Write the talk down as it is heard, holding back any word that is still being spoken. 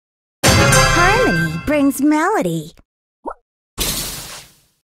brings melody.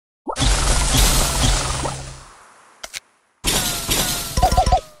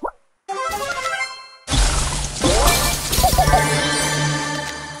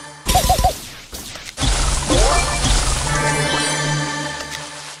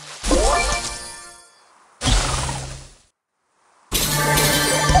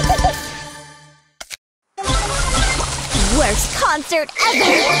 Worst concert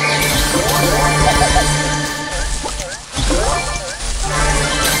ever!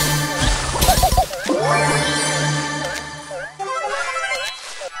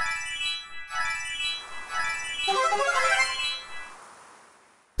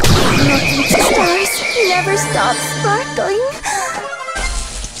 Looking to stars never stop sparkling.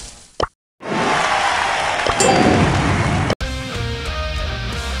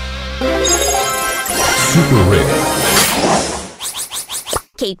 Super rare.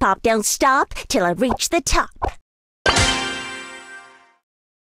 K-pop don't stop till I reach the top.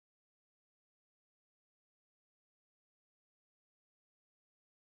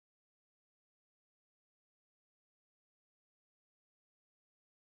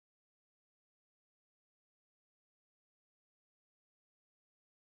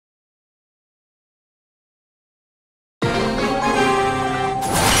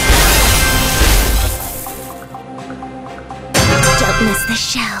 Don't miss the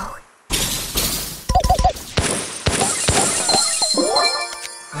show.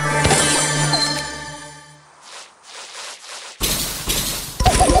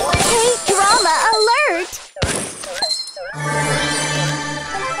 K-drama alert!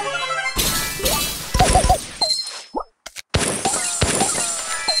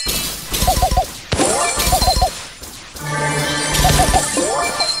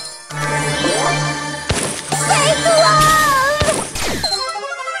 Fake love!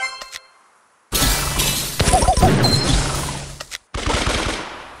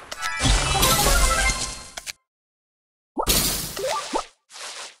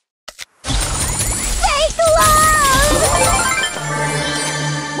 Fake love!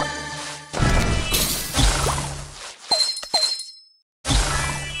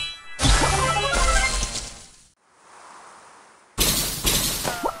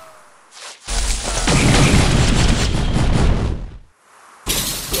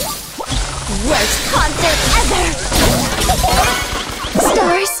 Worst concert ever!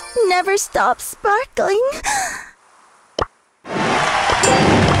 Stars never stop sparkling.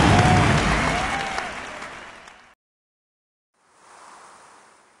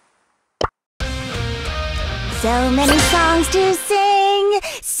 So many songs to sing,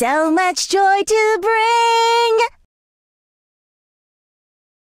 so much joy to bring.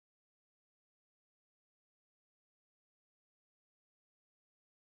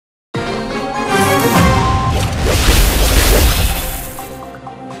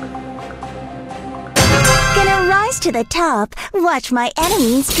 Gonna rise to the top, watch my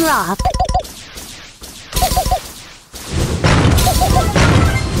enemies drop.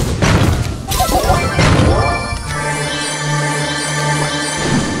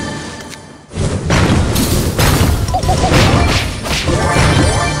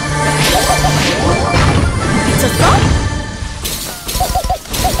 It's a song?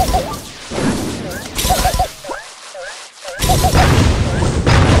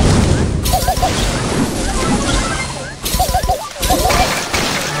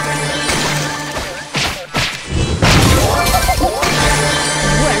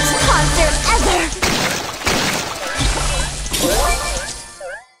 Worst concert ever! Remember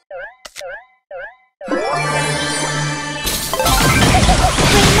my name!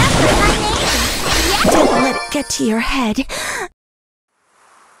 Yeah. Don't let it get to your head.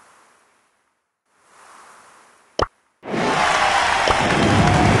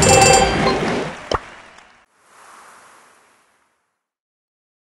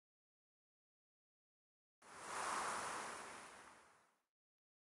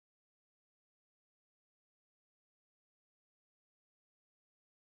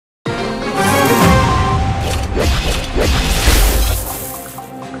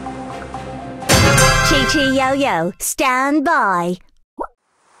 Chi-chi yo-yo, stand by.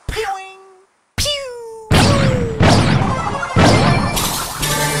 Pew! Pew!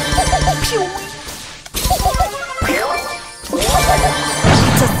 Pew!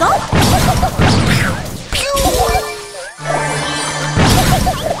 It's a song?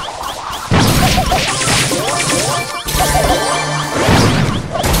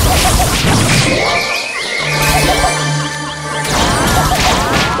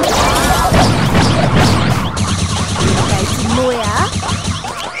 뭐야?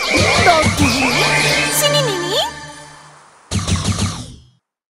 너 누구니?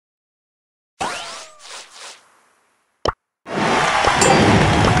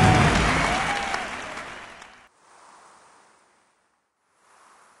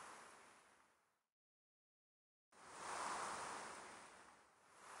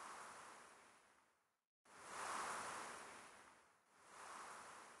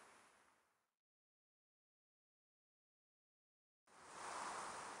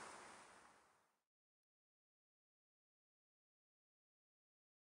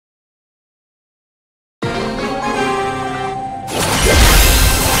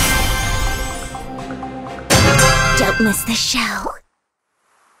 miss the show.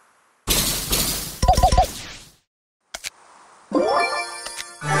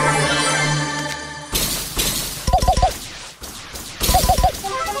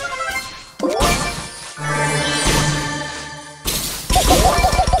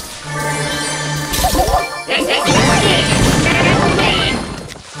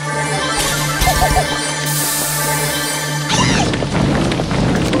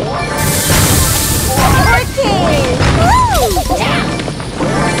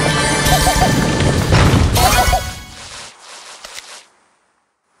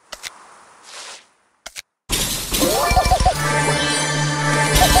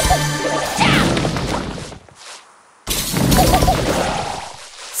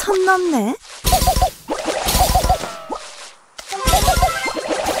 선 넘네.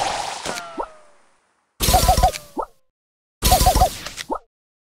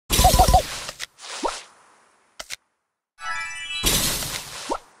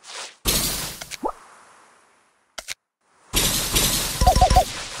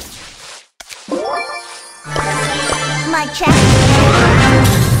 Mic check.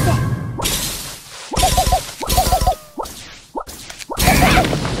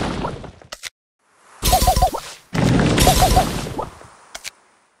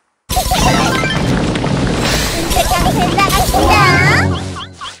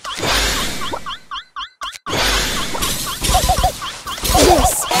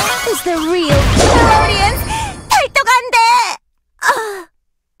 This is the real audience. 탈도가 안 돼.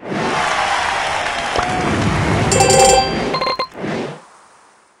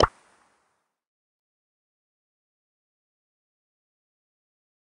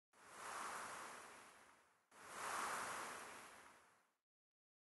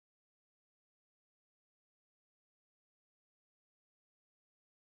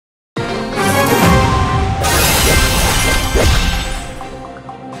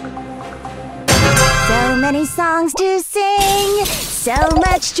 So many songs to sing, so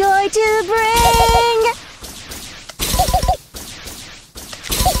much joy to bring.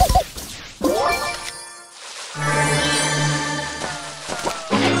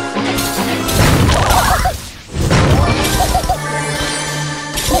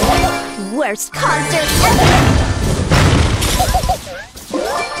 Worst concert ever.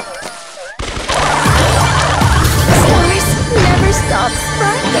 Stars never stop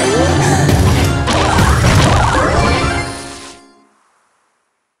sparkling.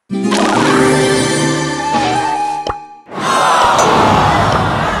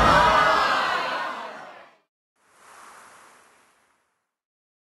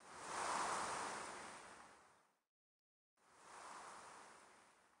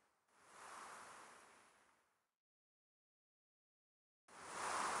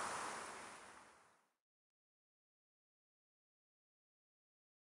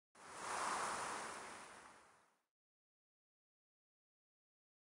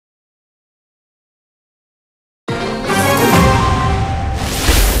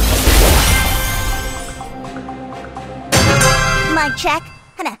 Mic check.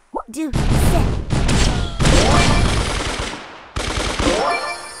 하나, 둘, 셋.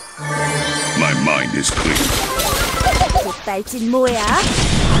 My mind is clear. 족발진 뭐야?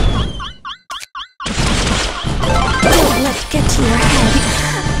 Don't let it get to your head.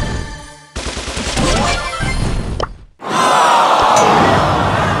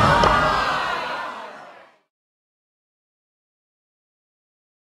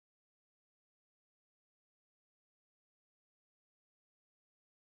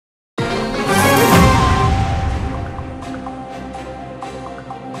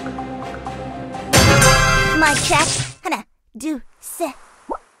 Mic check. 하나, 둘, 셋.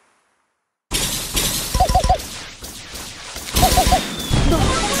 너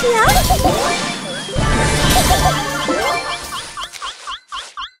티야?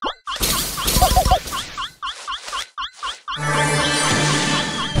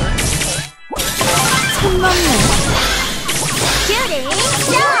 선 넘네. Shooting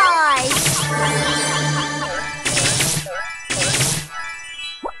stars.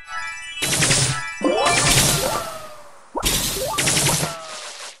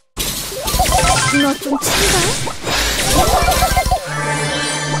 너 좀 친다?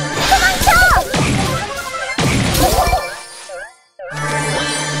 도망쳐!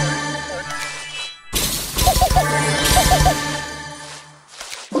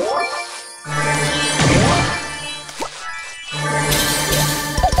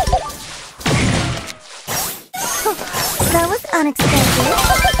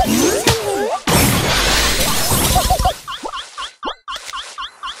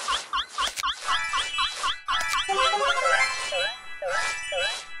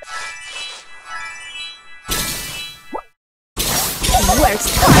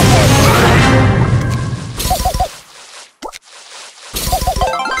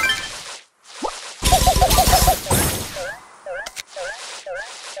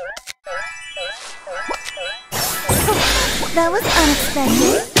 That was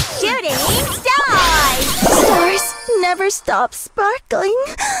unexpected. Shooting stars! Stars never stop sparkling.